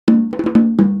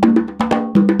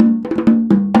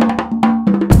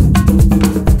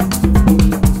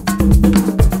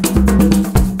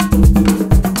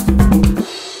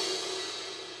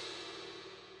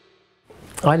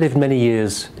I lived many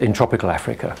years in tropical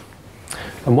Africa,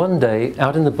 and one day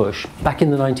out in the bush, back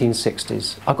in the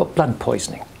 1960s, I got blood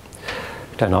poisoning.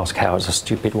 Don't ask how, it's a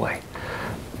stupid way.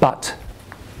 But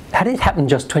had it happened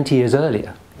just 20 years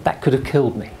earlier, that could have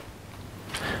killed me.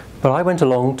 But I went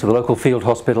along to the local field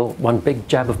hospital, one big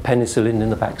jab of penicillin in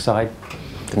the backside,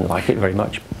 didn't like it very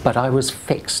much, but I was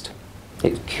fixed.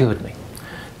 It cured me.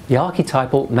 The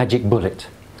archetypal magic bullet.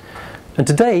 And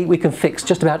today we can fix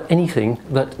just about anything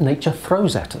that nature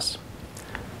throws at us.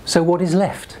 So what is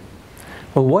left?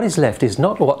 Well, what is left is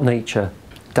not what nature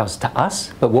does to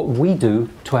us, but what we do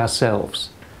to ourselves.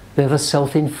 They're the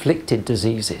self-inflicted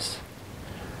diseases.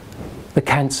 The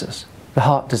cancers, the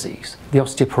heart disease, the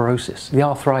osteoporosis, the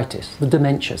arthritis, the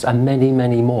dementias, and many,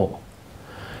 many more.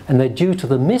 And they're due to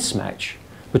the mismatch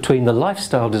between the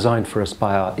lifestyle designed for us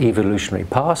by our evolutionary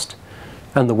past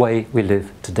and the way we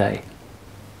live today.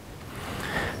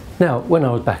 Now, when I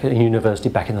was back at university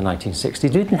back in the 1960s, I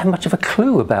didn't have much of a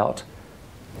clue about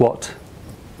what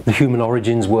the human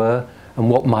origins were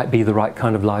and what might be the right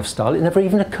kind of lifestyle. It never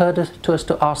even occurred to us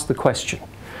to ask the question.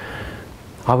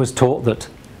 I was taught that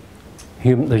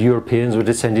the Europeans were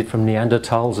descended from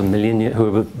Neanderthals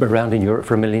who were around in Europe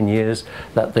for 1 million years,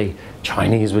 that the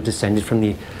Chinese were descended from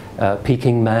the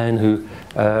Peking man who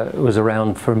was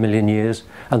around for 1 million years,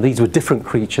 and these were different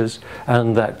creatures,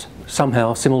 and that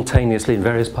somehow simultaneously in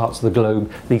various parts of the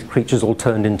globe these creatures all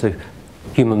turned into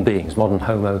human beings, modern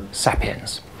Homo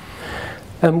sapiens.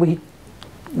 And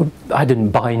I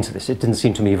didn't buy into this, it didn't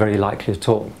seem to me very likely at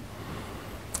all.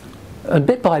 And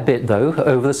bit by bit though,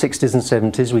 over the 60s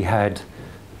and 70s we had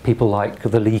people like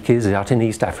the Leakeys out in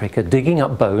East Africa digging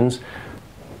up bones,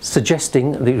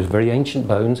 suggesting, these were very ancient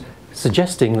bones,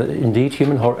 suggesting that indeed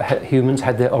humans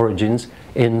had their origins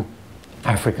in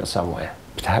Africa somewhere,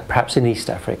 perhaps in East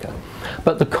Africa.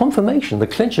 But the confirmation, the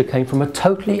clincher, came from a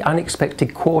totally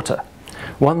unexpected quarter,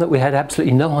 one that we had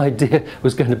absolutely no idea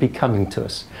was going to be coming to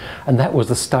us, and that was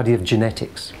the study of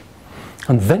genetics.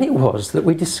 And then it was that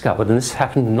we discovered, and this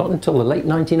happened not until the late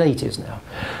 1980s now,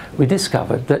 we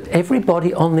discovered that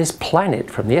everybody on this planet,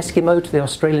 from the Eskimo to the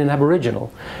Australian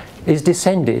Aboriginal, is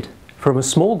descended from a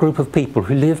small group of people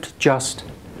who lived just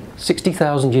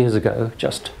 60,000 years ago,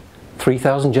 just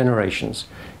 3,000 generations,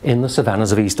 in the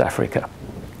savannahs of East Africa.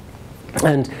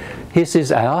 And this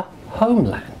is our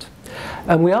homeland.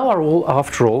 And we are all,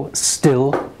 after all,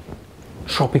 still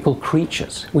tropical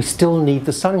creatures. We still need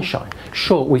the sunshine.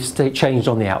 Sure, we've changed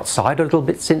on the outside a little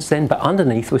bit since then, but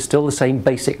underneath we're still the same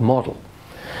basic model.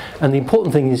 And the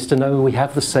important thing is to know we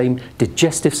have the same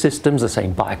digestive systems, the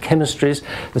same biochemistries,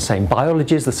 the same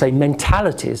biologies, the same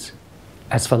mentalities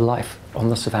as for life on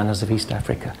the savannahs of East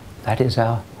Africa. That is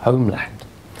our homeland.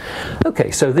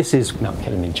 Okay, so this is Mount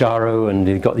Kilimanjaro, and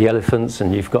you've got the elephants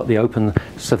and you've got the open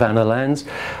savanna lands.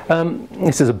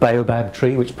 This is a baobab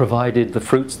tree which provided the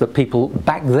fruits that people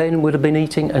back then would have been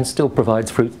eating and still provides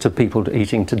fruit to people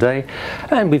eating today.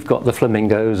 And we've got the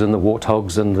flamingos and the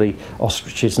warthogs and the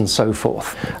ostriches and so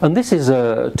forth. And this is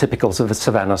a typical of a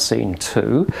savanna scene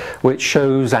too, which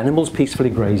shows animals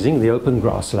peacefully grazing, the open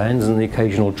grasslands and the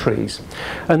occasional trees.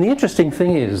 And the interesting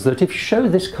thing is that if you show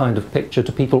this kind of picture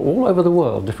to people all over the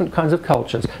world, different kinds of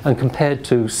cultures, and compared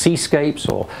to seascapes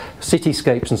or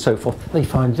cityscapes and so forth, they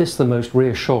find this the most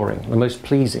reassuring, the most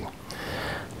pleasing.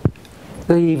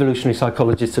 The evolutionary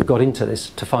psychologists have got into this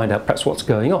to find out perhaps what's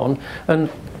going on, and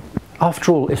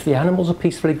after all, if the animals are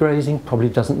peacefully grazing, probably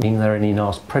doesn't mean there are any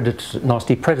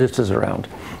nasty predators around.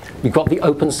 You've got the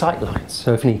open sight lines,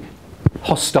 so if any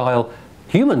hostile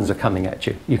humans are coming at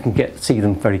you, you can see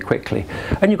them very quickly.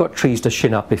 And you've got trees to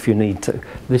shin up if you need to.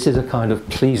 This is a kind of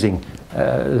pleasing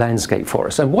landscape for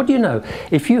us. And what do you know?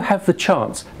 If you have the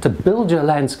chance to build your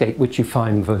landscape which you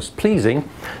find most pleasing,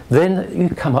 then you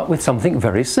come up with something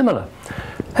very similar.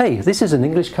 Hey, this is an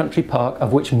English country park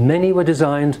of which many were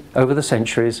designed over the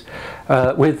centuries,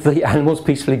 with the animals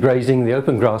peacefully grazing, the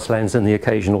open grasslands and the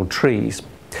occasional trees.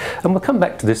 And we'll come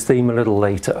back to this theme a little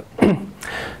later.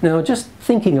 Now, just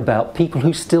thinking about people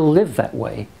who still live that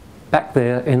way, back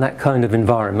there in that kind of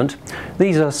environment,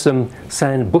 these are some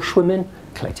sand bushwomen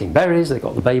collecting berries. They've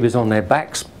got the babies on their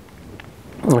backs.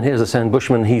 And here's a sand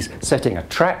bushman, he's setting a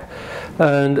trap.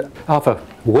 And half a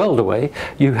world away,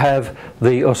 you have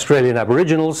the Australian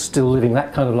Aboriginals still living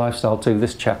that kind of lifestyle too.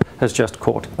 This chap has just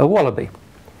caught a wallaby.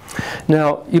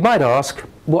 Now, you might ask,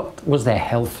 what was their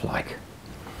health like?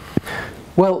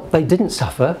 Well, they didn't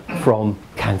suffer from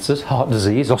cancers, heart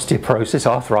disease, osteoporosis,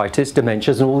 arthritis,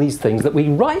 dementias, and all these things that we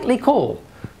rightly call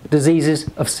diseases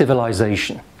of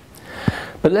civilization.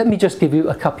 But let me just give you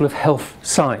a couple of health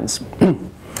signs.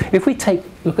 If we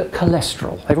look at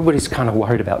cholesterol, everybody's kind of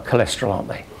worried about cholesterol, aren't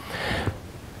they?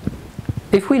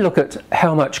 if we look at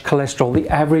how much cholesterol the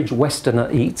average Westerner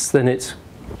eats, then it's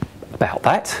about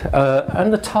that.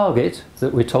 And the target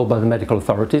that we're told by the medical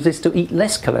authorities is to eat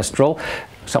less cholesterol,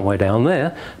 somewhere down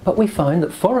there. But we find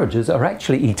that foragers are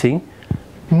actually eating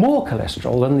more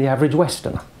cholesterol than the average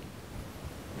Westerner.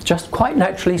 Just quite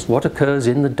naturally, it's what occurs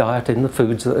in the diet, in the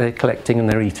foods that they're collecting and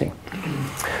they're eating.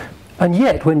 And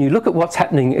yet, when you look at what's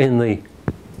happening in the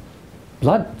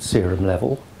blood serum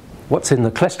level, what's in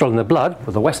the cholesterol in the blood,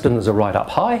 well, the Westerners are right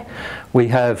up high. We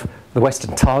have the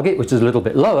Western target, which is a little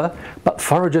bit lower, but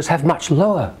foragers have much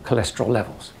lower cholesterol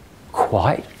levels,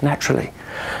 quite naturally.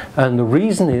 And the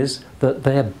reason is that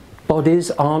their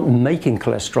bodies aren't making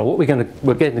cholesterol.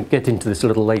 We're going to get into this a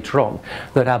little later on,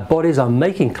 that our bodies are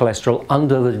making cholesterol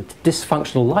under the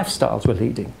dysfunctional lifestyles we're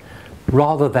leading,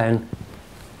 rather than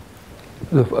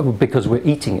because we're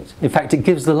eating it. In fact, it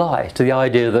gives the lie to the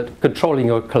idea that controlling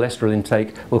your cholesterol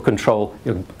intake will control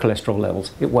your cholesterol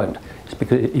levels. It won't. It's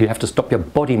because you have to stop your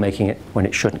body making it when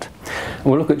it shouldn't. And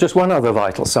we'll look at just one other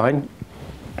vital sign,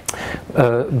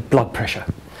 blood pressure.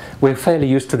 We're fairly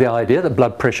used to the idea that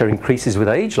blood pressure increases with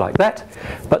age like that,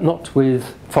 but not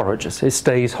with foragers. It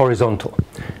stays horizontal.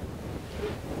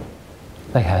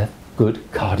 They have good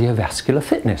cardiovascular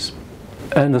fitness.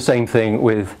 And the same thing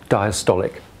with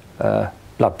diastolic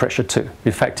blood pressure too.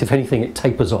 In fact, if anything, it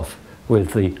tapers off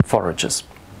with the foragers.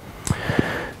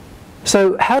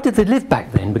 So how did they live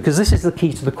back then? Because this is the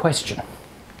key to the question.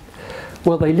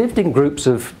 Well, they lived in groups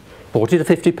of 40 to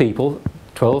 50 people,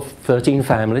 12, 13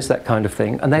 families, that kind of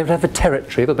thing, and they would have a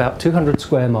territory of about 200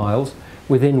 square miles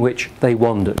within which they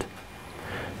wandered.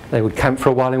 They would camp for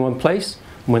a while in one place,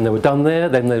 and when they were done there,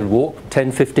 then they would walk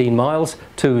 10, 15 miles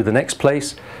to the next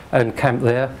place and camp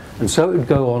there, and so it would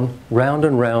go on round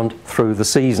and round through the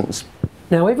seasons.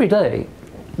 Now every day,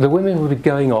 the women would be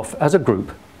going off as a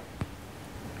group,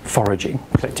 foraging,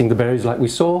 collecting the berries like we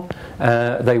saw.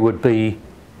 They would be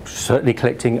certainly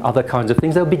collecting other kinds of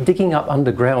things. They would be digging up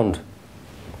underground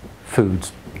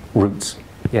foods, roots,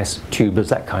 yes, tubers,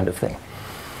 that kind of thing.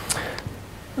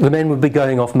 The men would be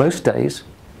going off most days,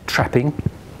 trapping,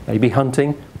 maybe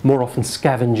hunting, more often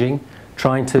scavenging,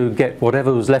 trying to get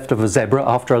whatever was left of a zebra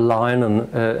after a lion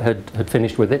and had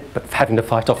finished with it, but having to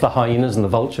fight off the hyenas and the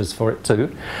vultures for it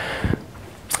too.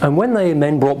 And when the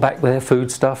men brought back their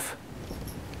food stuff,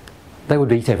 they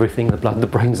would eat everything, the blood, the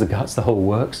brains, the guts, the whole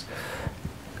works.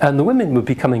 And the women would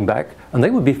be coming back, and they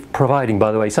would be providing,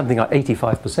 by the way, something like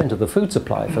 85% of the food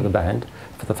supply for the band,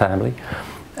 for the family.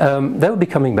 They would be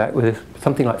coming back with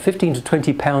something like 15 to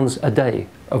 20 pounds a day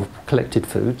of collected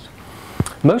foods,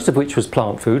 most of which was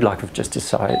plant food, like I've just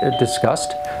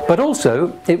discussed. But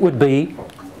also it would be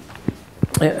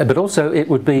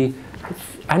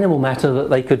animal matter that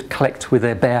they could collect with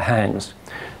their bare hands.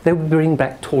 They would bring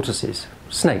back tortoises,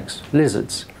 snakes,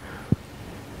 lizards,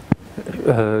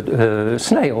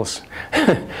 snails.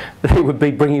 They would be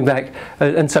bringing back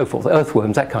and so forth,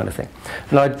 earthworms, that kind of thing.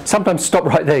 And I'd sometimes stop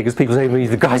right there because people say to me,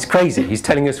 the guy's crazy, he's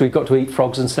telling us we've got to eat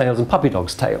frogs and snails and puppy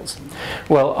dogs' tails.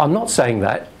 Well, I'm not saying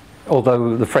that,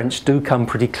 although the French do come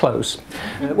pretty close.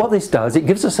 What this does, it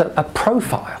gives us a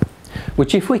profile,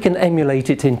 which if we can emulate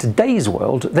it in today's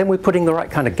world, then we're putting the right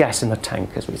kind of gas in the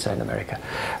tank, as we say in America,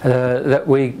 that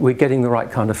we're getting the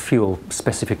right kind of fuel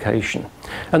specification.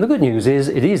 And the good news is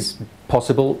it is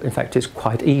possible, in fact it's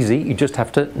quite easy, you just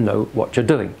have to know what you're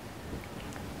doing.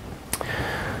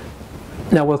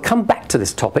 Now we'll come back to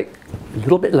this topic a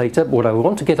little bit later, but what I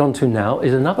want to get onto now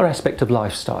is another aspect of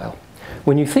lifestyle.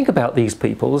 When you think about these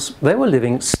peoples, they were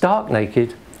living stark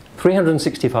naked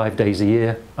 365 days a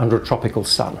year under a tropical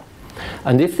sun.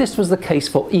 And if this was the case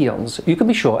for eons, you can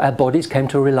be sure our bodies came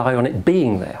to rely on it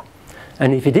being there.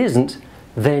 And if it isn't,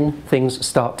 then things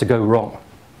start to go wrong.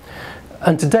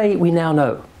 And today we now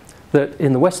know that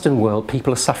in the Western world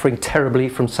people are suffering terribly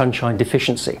from sunshine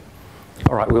deficiency.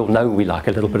 All right, we all know we like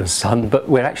a little bit of sun, but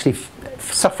we're actually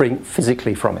suffering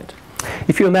physically from it.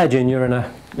 If you imagine you're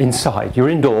inside, you're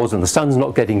indoors and the sun's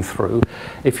not getting through,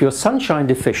 if you're sunshine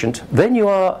deficient, then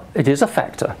it is a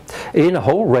factor in a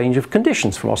whole range of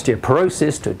conditions, from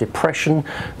osteoporosis to depression,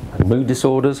 mood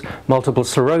disorders, multiple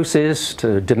sclerosis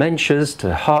to dementias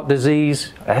to heart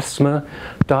disease, asthma,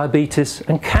 diabetes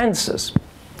and cancers.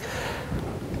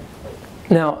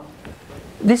 Now,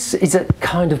 this is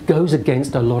kind of goes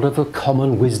against a lot of the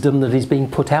common wisdom that is being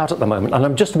put out at the moment, and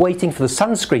I'm just waiting for the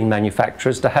sunscreen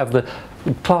manufacturers to have the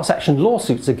class action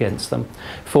lawsuits against them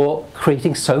for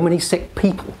creating so many sick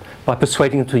people by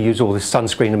persuading them to use all this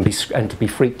sunscreen and to be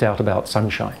freaked out about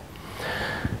sunshine.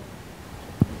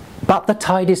 But the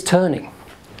tide is turning.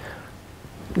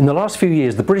 In the last few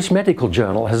years, the British Medical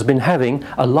Journal has been having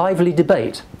a lively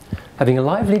debate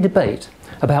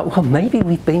about, well, maybe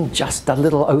we've been just a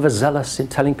little overzealous in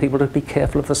telling people to be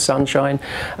careful of the sunshine.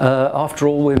 After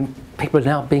all, people are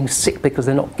now being sick because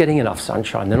they're not getting enough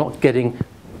sunshine. They're not getting,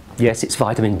 yes, it's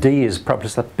vitamin D is probably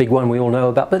the big one we all know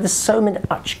about, but there's so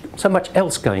much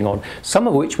else going on, some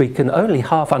of which we can only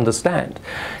half understand.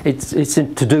 It's to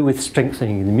do with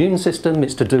strengthening the immune system,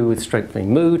 it's to do with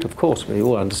strengthening mood. Of course, we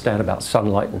all understand about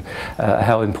sunlight and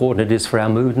how important it is for our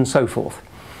mood and so forth.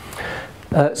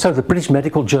 So the British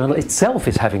Medical Journal itself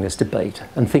is having this debate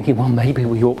and thinking, well, maybe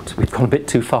we've gone a bit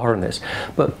too far on this.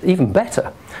 But even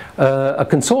better, a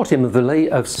consortium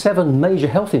of 7 major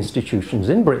health institutions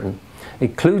in Britain,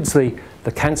 includes the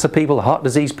cancer people, the heart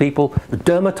disease people, the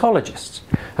dermatologists,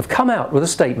 have come out with a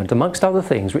statement, amongst other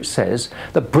things, which says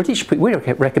that we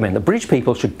recommend that British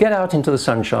people should get out into the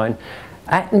sunshine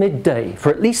at midday for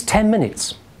at least 10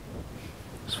 minutes.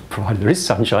 Provided there is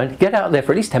sunshine, get out there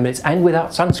for at least 10 minutes and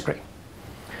without sunscreen.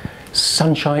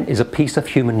 Sunshine is a piece of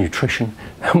human nutrition,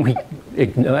 and we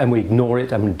ignore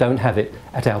it and don't have it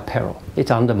at our peril.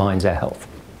 It undermines our health.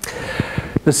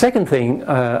 The second thing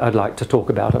I'd like to talk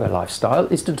about in our lifestyle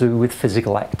is to do with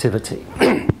physical activity.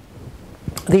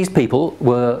 These people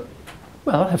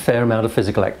had a fair amount of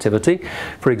physical activity.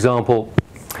 For example,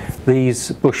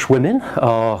 these bush women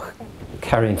are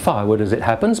carrying firewood as it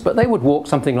happens, but they would walk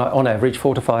something like, on average,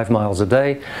 4 to 5 miles a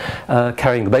day,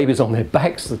 carrying the babies on their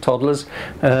backs, the toddlers.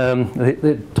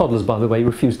 The toddlers, by the way,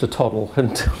 refuse to toddle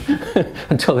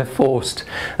until they're forced.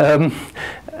 They're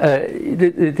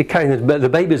carrying the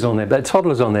babies on the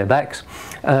toddlers on their backs,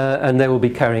 and they will be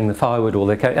carrying the firewood,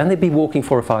 and they'd be walking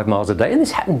 4 or 5 miles a day, and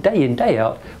this happened day in, day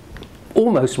out,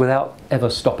 almost without ever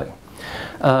stopping.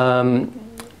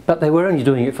 But they were only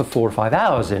doing it for 4 or 5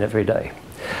 hours in every day.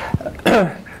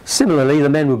 Similarly, the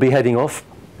men would be heading off.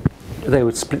 They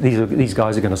would split, these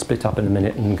guys are going to split up in a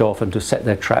minute and go off and just set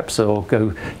their traps or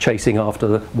go chasing after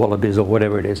the wallabies or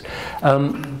whatever it is,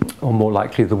 or more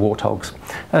likely the warthogs.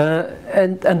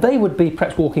 And they would be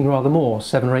perhaps walking rather more,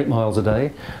 7 or 8 miles a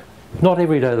day, not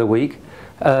every day of the week,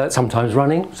 sometimes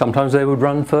running. Sometimes they would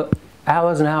run for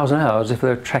hours and hours and hours if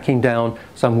they're tracking down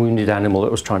some wounded animal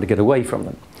that was trying to get away from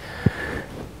them.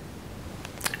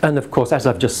 And of course, as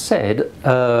I've just said,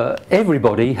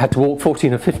 everybody had to walk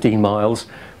 14 or 15 miles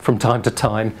from time to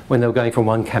time when they were going from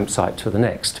one campsite to the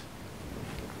next.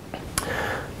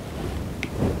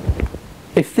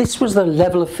 If this was the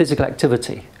level of physical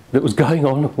activity that was going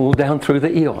on all down through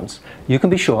the eons, you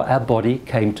can be sure our body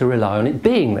came to rely on it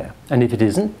being there. And if it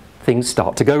isn't, things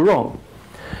start to go wrong.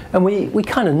 And we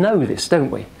kind of know this, don't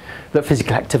we? That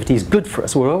physical activity is good for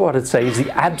us. Well, what I'd say is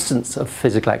the absence of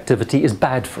physical activity is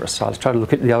bad for us. So I'll try to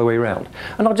look at it the other way around.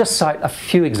 And I'll just cite a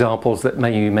few examples that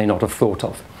you may not have thought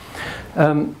of.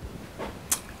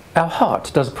 Our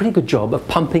heart does a pretty good job of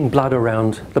pumping blood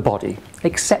around the body,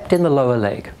 except in the lower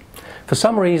leg. For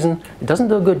some reason, it doesn't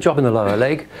do a good job in the lower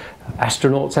leg.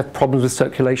 Astronauts have problems with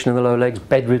circulation in the lower legs.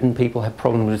 Bedridden people have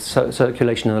problems with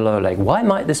circulation in the lower leg. Why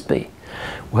might this be?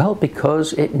 Well,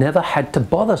 because it never had to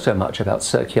bother so much about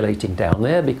circulating down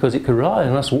there, because it could rely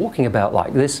on us walking about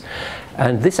like this,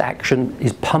 and this action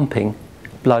is pumping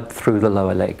blood through the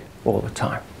lower leg all the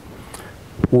time.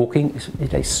 Walking,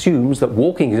 it assumes that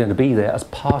walking is going to be there as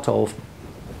part of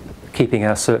keeping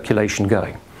our circulation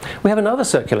going. We have another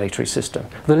circulatory system,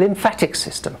 the lymphatic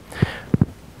system.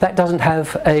 That doesn't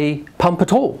have a pump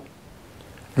at all.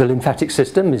 The lymphatic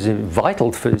system is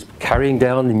vital for carrying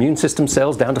down the immune system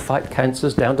cells, down to fight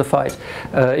cancers, down to fight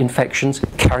infections,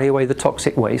 carry away the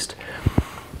toxic waste.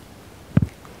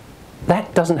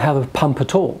 That doesn't have a pump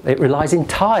at all. It relies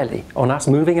entirely on us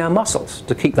moving our muscles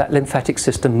to keep that lymphatic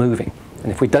system moving.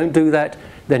 And if we don't do that,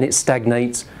 then it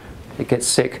stagnates, it gets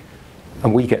sick,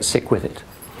 and we get sick with it.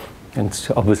 And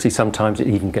so obviously sometimes it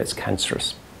even gets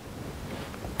cancerous.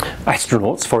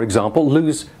 Astronauts, for example,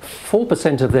 lose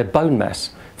 4% of their bone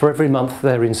mass for every month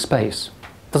they're in space.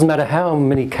 Doesn't matter how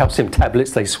many calcium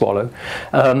tablets they swallow.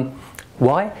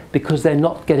 Why? Because they're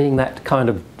not getting that kind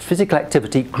of physical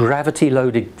activity,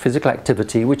 gravity-loaded physical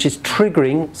activity, which is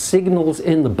triggering signals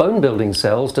in the bone-building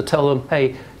cells to tell them,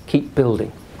 hey, keep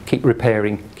building, keep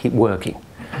repairing, keep working.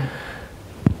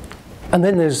 And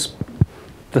then there's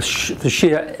the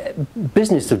sheer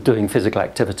business of doing physical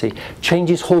activity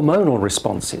changes hormonal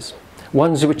responses.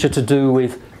 Ones which are to do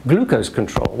with glucose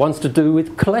control, ones to do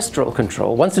with cholesterol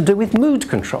control, ones to do with mood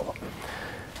control.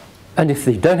 And if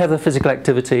you don't have the physical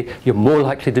activity, you're more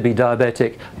likely to be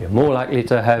diabetic, you're more likely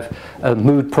to have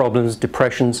mood problems,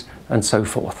 depressions, and so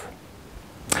forth.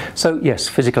 So yes,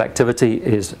 physical activity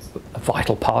is a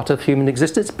vital part of human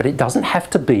existence, but it doesn't have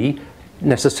to be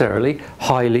necessarily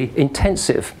highly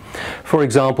intensive. For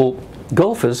example,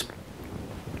 golfers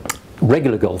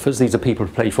regular golfers, these are people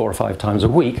who play 4 or 5 times a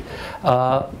week,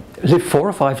 live 4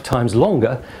 or 5 times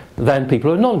longer than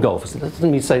people who are non-golfers. That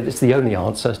doesn't mean to say that's the only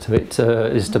answer to it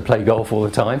is to play golf all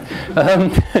the time.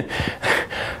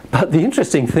 But the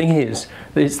interesting thing is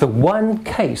that it's the one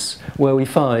case where we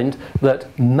find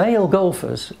that male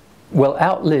golfers will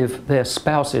outlive their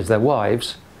spouses, their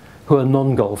wives, who are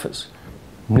non-golfers.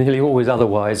 Nearly always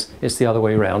otherwise, it's the other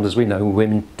way around. As we know,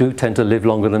 women do tend to live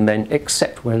longer than men,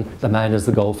 except when the man is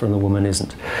the golfer and the woman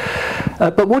isn't.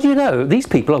 But what do you know? These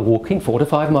people are walking 4 to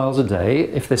 5 miles a day.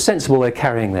 If they're sensible, they're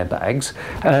carrying their bags.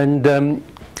 And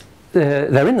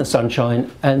they're in the sunshine,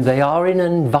 and they are in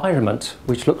an environment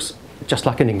which looks just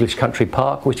like an English country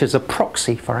park, which is a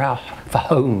proxy for our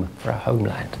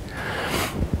homeland.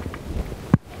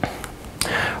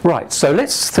 Right, so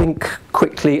let's think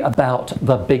quickly about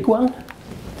the big one,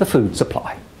 the food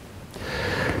supply.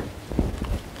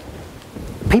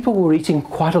 People were eating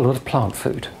quite a lot of plant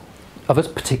food of a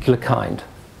particular kind.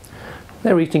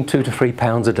 They're eating 2 to 3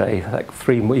 pounds a day, like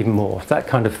 3 even more, that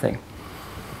kind of thing.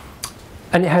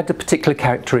 And it had the particular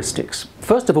characteristics.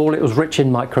 First of all, it was rich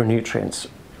in micronutrients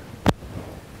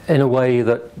in a way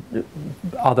that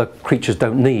other creatures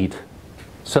don't need.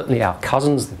 Certainly our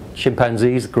cousins,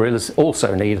 chimpanzees, gorillas,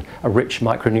 also need a rich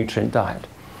micronutrient diet.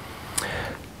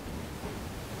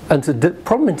 And the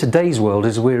problem in today's world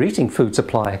is we're eating food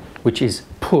supply which is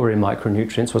poor in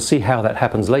micronutrients. We'll see how that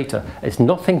happens later. It's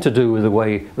nothing to do with the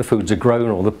way the foods are grown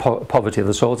or the poverty of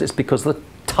the soils. It's because the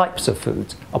types of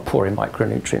foods are poor in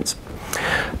micronutrients.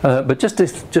 But just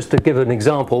to give an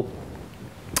example,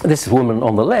 this woman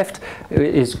on the left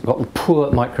is got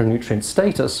poor micronutrient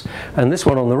status, and this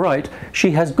one on the right,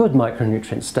 she has good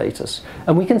micronutrient status.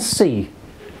 And we can see,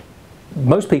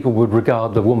 most people would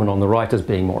regard the woman on the right as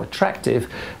being more attractive.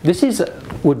 This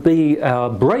would be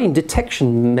our brain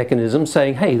detection mechanism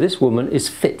saying, hey, this woman is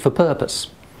fit for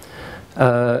purpose.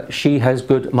 She has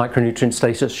good micronutrient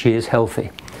status, she is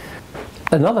healthy.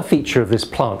 Another feature of this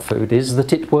plant food is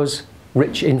that it was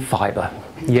rich in fibre.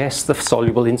 Yes, the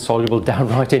soluble, insoluble,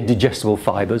 downright indigestible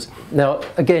fibres. Now,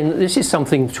 again, this is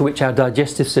something to which our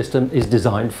digestive system is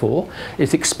designed for.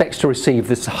 It expects to receive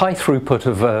this high throughput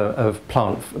of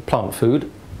plant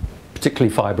food, particularly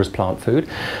fibrous plant food.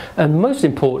 And most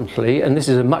importantly, and this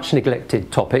is a much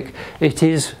neglected topic, it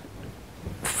is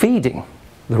feeding.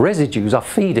 The residues are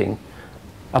feeding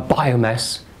a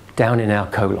biomass down in our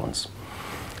colons.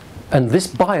 And this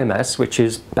biomass, which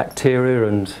is bacteria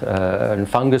and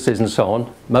funguses and so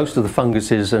on, most of the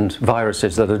funguses and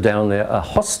viruses that are down there are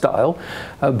hostile,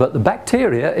 but the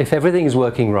bacteria, if everything is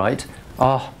working right,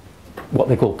 are what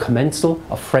they call commensal,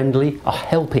 are friendly, are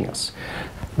helping us.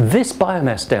 This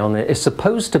biomass down there is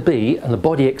supposed to be, and the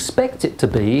body expects it to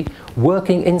be,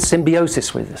 working in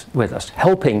symbiosis with us,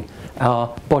 helping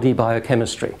our body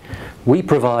biochemistry. We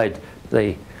provide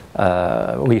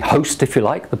we host, if you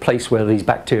like, the place where these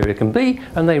bacteria can be,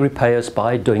 and they repay us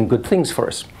by doing good things for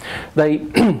us. They,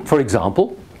 for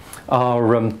example,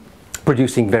 are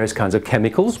producing various kinds of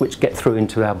chemicals which get through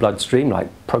into our bloodstream, like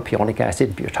propionic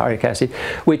acid, butyric acid,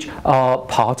 which are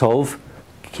part of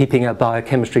keeping our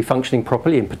biochemistry functioning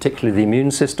properly, in particular the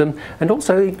immune system, and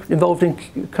also involved in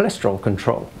cholesterol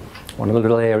control. One of the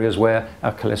little areas where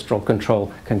our cholesterol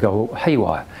control can go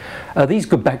haywire. These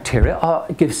good bacteria are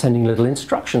sending little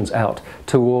instructions out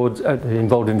towards,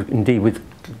 involved indeed with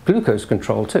glucose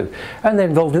control too. And they're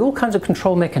involved in all kinds of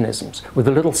control mechanisms with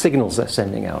the little signals they're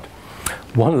sending out.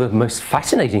 One of the most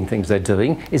fascinating things they're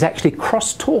doing is actually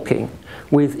cross-talking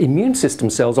with immune system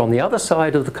cells on the other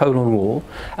side of the colon wall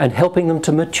and helping them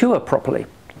to mature properly.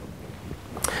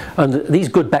 And these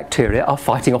good bacteria are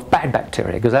fighting off bad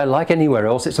bacteria, because like anywhere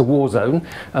else, it's a war zone,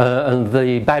 and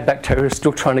the bad bacteria are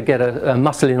still trying to get a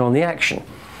muscle in on the action.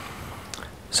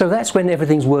 So that's when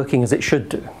everything's working as it should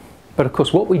do. But of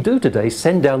course, what we do today is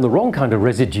send down the wrong kind of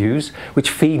residues which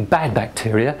feed bad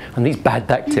bacteria, and these bad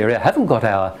bacteria haven't got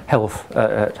our health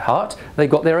at heart, they've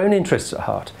got their own interests at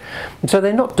heart. And so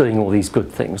they're not doing all these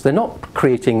good things. They're not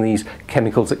creating these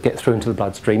chemicals that get through into the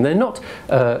bloodstream. They're not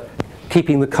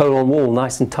keeping the colon wall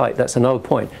nice and tight. That's another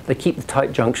point. They keep the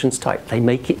tight junctions tight. They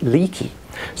make it leaky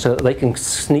so that they can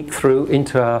sneak through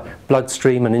into our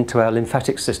bloodstream and into our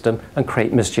lymphatic system and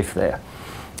create mischief there.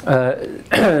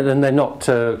 And they're not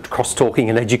cross-talking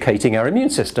and educating our immune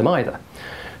system either.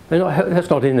 That's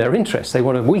not in their interest. They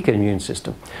want a weaker immune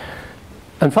system.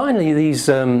 And finally, these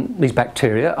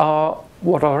bacteria are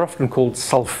what are often called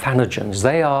sulfanogens.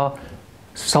 They are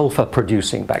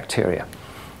sulfur-producing bacteria.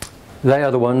 They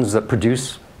are the ones that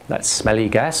produce that smelly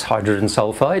gas, hydrogen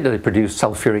sulfide. They produce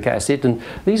sulfuric acid, and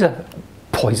these are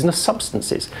poisonous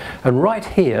substances. And right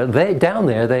here, down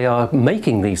there, they are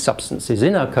making these substances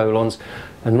in our colons,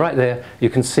 and right there you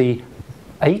can see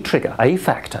a trigger, a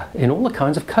factor in all the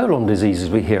kinds of colon diseases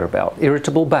we hear about: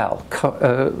 irritable bowel,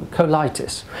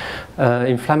 colitis,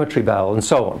 inflammatory bowel, and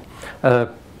so on.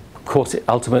 Of course, it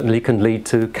ultimately can lead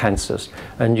to cancers,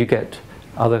 and you get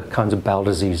other kinds of bowel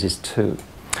diseases too.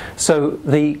 So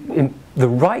the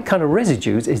right kind of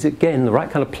residues is, again, the right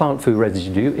kind of plant food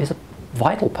residue is a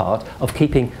vital part of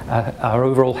keeping our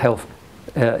overall health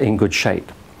in good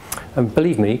shape. And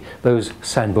believe me, those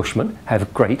sand bushmen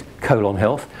have great colon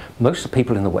health. Most of the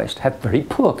people in the West have very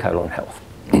poor colon health.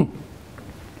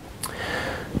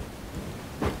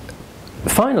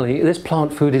 Finally, this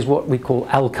plant food is what we call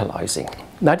alkalizing.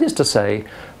 That is to say,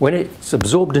 when it's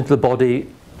absorbed into the body,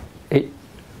 it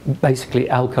basically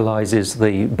alkalizes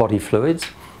the body fluids,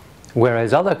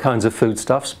 whereas other kinds of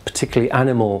foodstuffs, particularly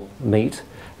animal meat,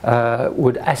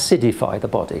 would acidify the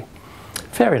body.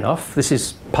 Fair enough, this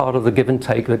is part of the give and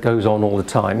take that goes on all the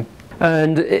time.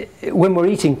 And when we're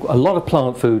eating a lot of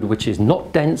plant food which is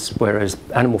not dense, whereas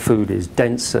animal food is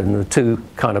dense, and the two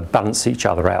kind of balance each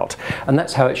other out. And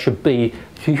that's how it should be.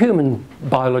 Human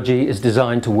biology is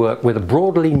designed to work with a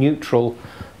broadly neutral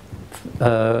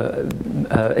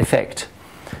effect,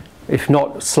 if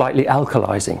not slightly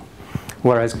alkalizing.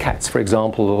 Whereas cats, for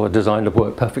example, are designed to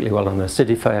work perfectly well on an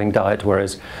acidifying diet,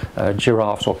 whereas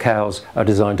giraffes or cows are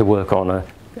designed to work on an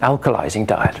alkalizing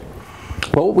diet.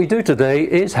 Well, what we do today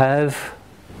is have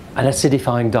an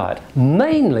acidifying diet,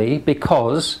 mainly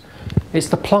because it's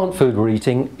the plant food we're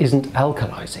eating isn't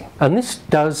alkalizing. And this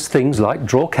does things like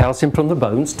draw calcium from the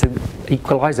bones to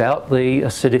equalize out the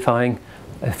acidifying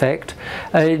effect.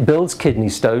 It builds kidney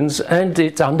stones, and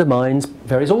it undermines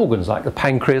various organs like the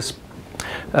pancreas,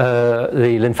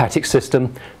 the lymphatic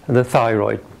system, the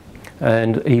thyroid,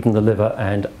 and even the liver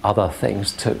and other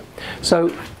things too.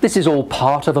 So this is all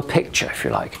part of a picture, if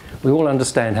you like. We all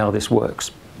understand how this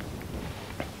works.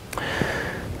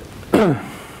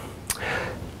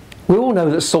 We all know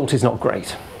that salt is not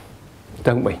great,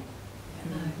 don't we?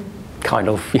 Kind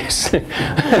of, yes.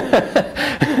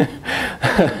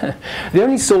 The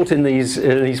only salt in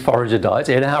these forager diets,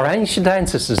 in our ancient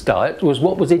ancestors' diet, was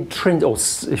what was intrinsic, or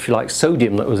if you like,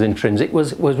 sodium that was intrinsic,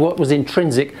 was what was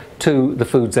intrinsic to the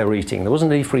foods they were eating. There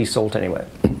wasn't any free salt anywhere.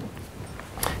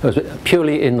 It was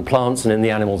purely in the plants and in the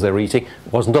animals they were eating.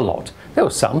 It wasn't a lot. There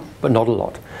was some, but not a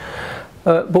lot.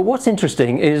 But what's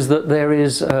interesting is that there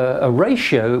is a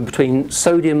ratio between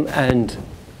sodium and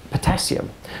potassium,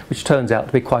 which turns out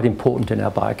to be quite important in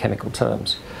our biochemical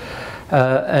terms.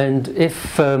 And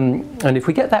if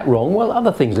we get that wrong, well,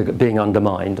 other things are being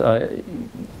undermined.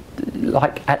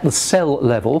 Like at the cell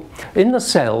level, in the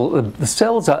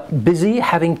cells are busy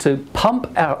having to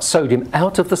pump out sodium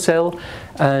out of the cell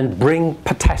and bring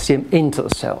potassium into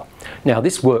the cell. Now,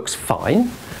 this works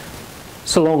fine,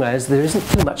 so long as there isn't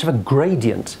too much of a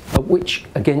gradient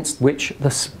against which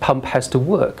the pump has to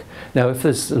work. Now, if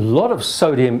there's a lot of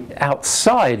sodium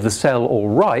outside the cell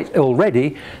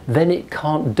already, then it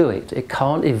can't do it. It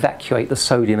can't evacuate the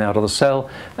sodium out of the cell,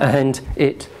 and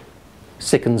it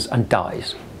sickens and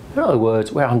dies. In other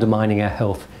words, we're undermining our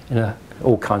health in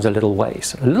all kinds of little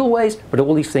ways. Little ways, but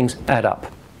all these things add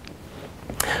up.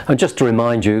 And just to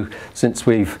remind you, since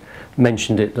we've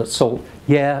mentioned it, that salt,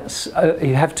 yes,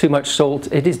 you have too much salt,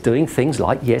 it is doing things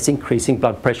like, yes, increasing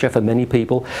blood pressure for many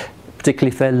people,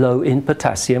 particularly if they're low in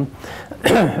potassium.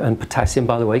 And potassium,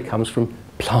 by the way, comes from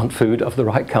plant food of the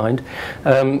right kind.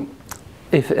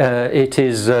 It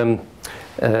is, so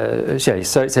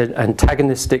it's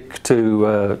antagonistic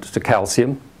to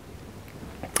calcium.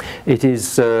 It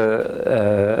is,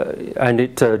 and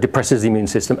it depresses the immune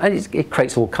system, and it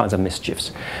creates all kinds of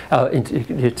mischiefs.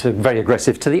 It's very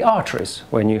aggressive to the arteries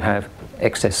when you have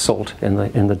excess salt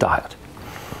in the diet.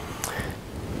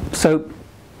 So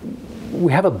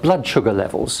we have a blood sugar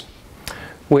levels,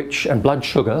 and blood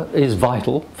sugar is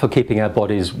vital for keeping our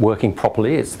bodies working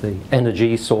properly. It's the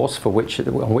energy source on which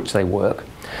they work.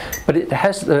 But it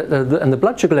has, and the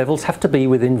blood sugar levels have to be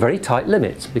within very tight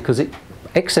limits, because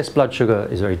excess blood sugar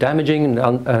is very damaging,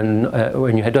 and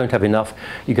when you don't have enough,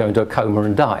 you go into a coma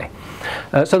and die.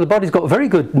 So the body's got very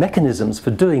good mechanisms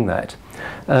for doing that.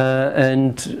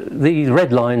 And the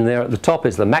red line there at the top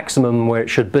is the maximum where it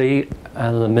should be,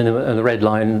 and the minimum, and the red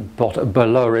line,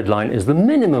 below red line, is the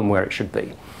minimum where it should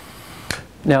be.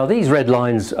 Now, these red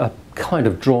lines are kind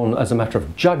of drawn as a matter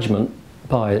of judgment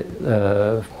by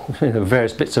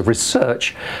various bits of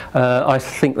research. I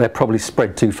think they're probably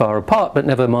spread too far apart, but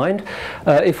never mind.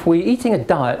 If we're eating a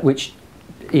diet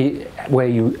where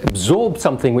you absorb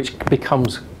something which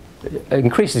becomes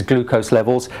increases glucose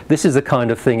levels. This is the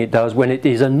kind of thing it does when it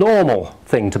is a normal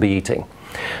thing to be eating.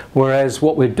 Whereas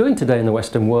what we're doing today in the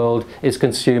Western world is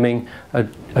consuming a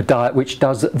diet which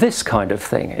does this kind of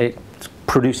thing. It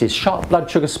produces sharp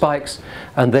blood sugar spikes,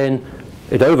 and then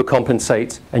it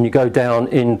overcompensates, and you go down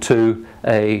into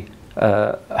a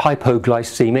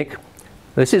hypoglycemic.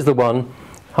 This is the one,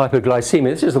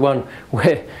 hypoglycemia, this is the one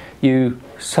where you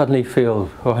suddenly feel,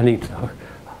 oh, I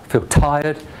feel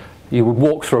tired. You would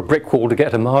walk through a brick wall to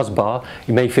get a Mars bar.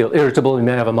 You may feel irritable, you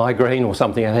may have a migraine or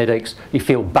something, headaches. You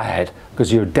feel bad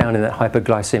because you're down in that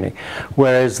hypoglycemic.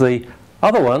 Whereas the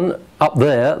other one up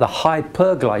there, the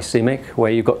hyperglycemic,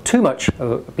 where you've got too much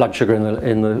blood sugar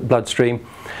in the bloodstream,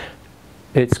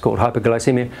 it's called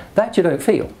hyperglycemia, that you don't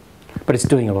feel. But it's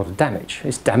doing a lot of damage.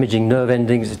 It's damaging nerve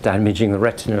endings, it's damaging the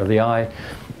retina of the eye,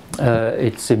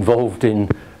 it's involved in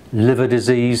liver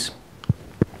disease,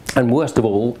 and worst of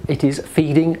all, it is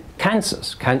feeding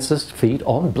cancers. Cancers feed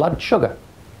on blood sugar,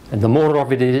 and the more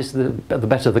of it is, the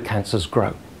better the cancers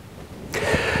grow.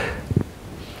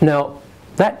 Now,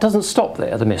 that doesn't stop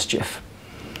there, the mischief.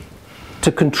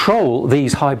 To control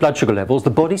these high blood sugar levels, the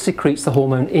body secretes the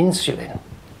hormone insulin.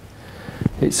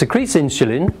 It secretes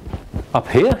insulin up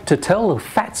here to tell the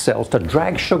fat cells to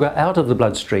drag sugar out of the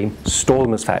bloodstream, store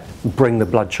them as fat, and bring the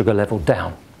blood sugar level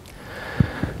down.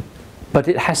 But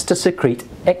it has to secrete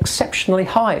exceptionally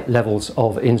high levels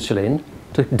of insulin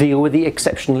to deal with the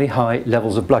exceptionally high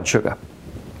levels of blood sugar.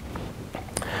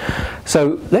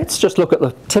 So let's just look at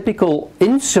the typical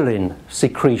insulin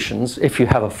secretions if you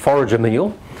have a forager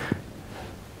meal.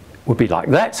 Would be like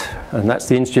that, and that's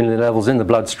the insulin levels in the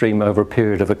bloodstream over a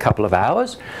period of a couple of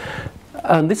hours.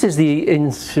 And this is the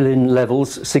insulin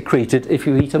levels secreted if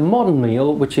you eat a modern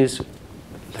meal, which is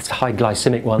a high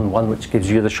glycemic one which gives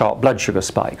you the sharp blood sugar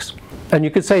spikes. And you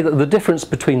could say that the difference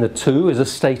between the two is a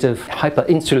state of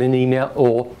hyperinsulinemia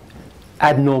or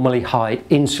abnormally high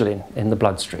insulin in the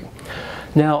bloodstream.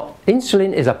 Now,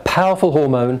 insulin is a powerful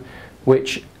hormone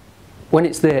which, when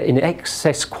it's there in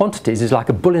excess quantities, is like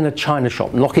a bull in a china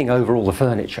shop knocking over all the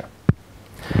furniture.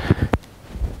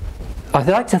 I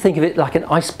like to think of it like an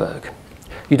iceberg.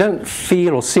 You don't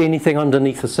feel or see anything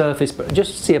underneath the surface, but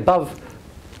just see above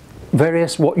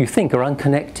various what you think are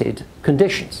unconnected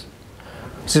conditions.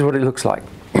 This is what it looks like.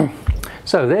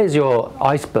 So there's your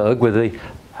iceberg with the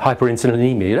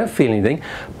hyperinsulinemia. You don't feel anything,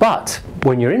 but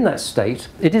when you're in that state,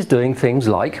 it is doing things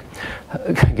like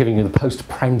giving you the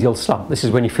postprandial slump. This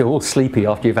is when you feel all sleepy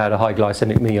after you've had a high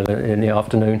glycemic meal in the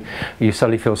afternoon. You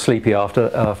suddenly feel sleepy after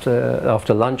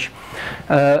lunch.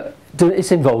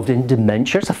 It's involved in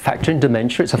dementia. It's a factor in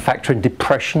dementia. It's a factor in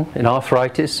depression, in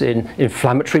arthritis, in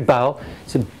inflammatory bowel.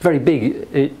 It's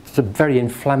very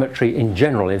inflammatory in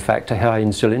general, in fact, a high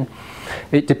insulin.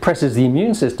 It depresses the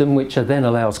immune system, which then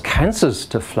allows cancers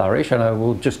to flourish. And I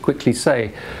will just quickly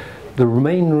say, the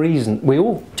main reason,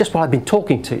 just while I've been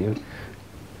talking to you,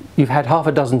 you've had half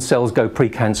a dozen cells go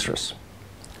precancerous.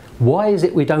 Why is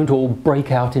it we don't all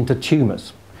break out into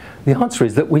tumours? The answer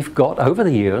is that we've got, over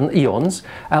the eons,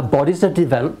 our bodies have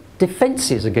developed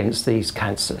defences against these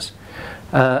cancers.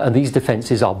 And these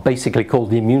defences are basically called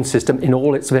the immune system in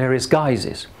all its various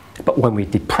guises. But when we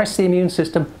depress the immune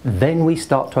system, then we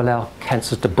start to allow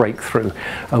cancers to break through.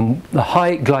 The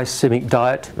high glycemic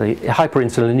diet, the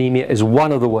hyperinsulinemia, is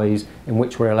one of the ways in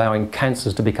which we're allowing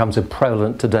cancers to become so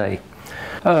prevalent today.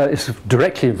 It's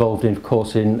directly involved, of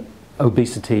course, in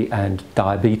obesity and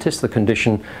diabetes, the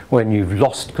condition when you've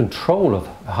lost control of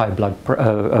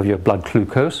of your blood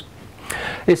glucose.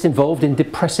 It's involved in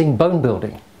depressing bone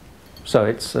building. So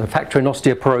it's a factor in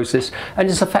osteoporosis, and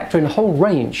it's a factor in a whole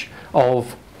range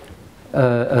of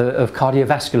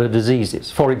cardiovascular diseases.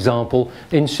 For example,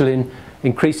 insulin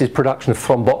increases production of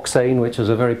thromboxane, which is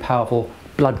a very powerful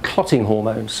blood clotting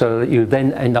hormone, so that you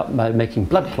then end up making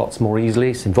blood clots more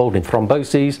easily. It's involved in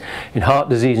thromboses, in heart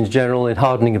disease in general, in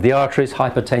hardening of the arteries,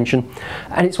 hypertension,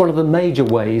 and it's one of the major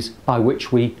ways by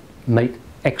which we make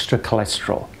extra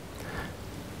cholesterol.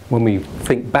 When we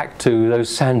think back to those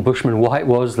San Bushmen, why it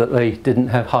was that they didn't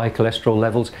have high cholesterol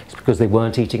levels, it's because they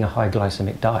weren't eating a high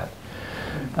glycemic diet.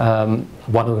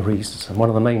 One of the reasons, and one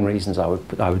of the main reasons I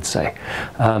would say.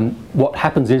 What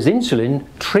happens is insulin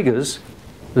triggers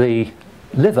the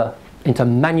liver into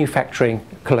manufacturing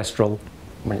cholesterol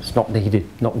when it's not needed,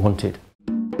 not wanted.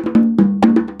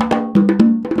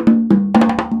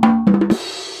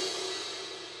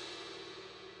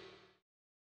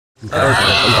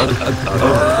 Okay.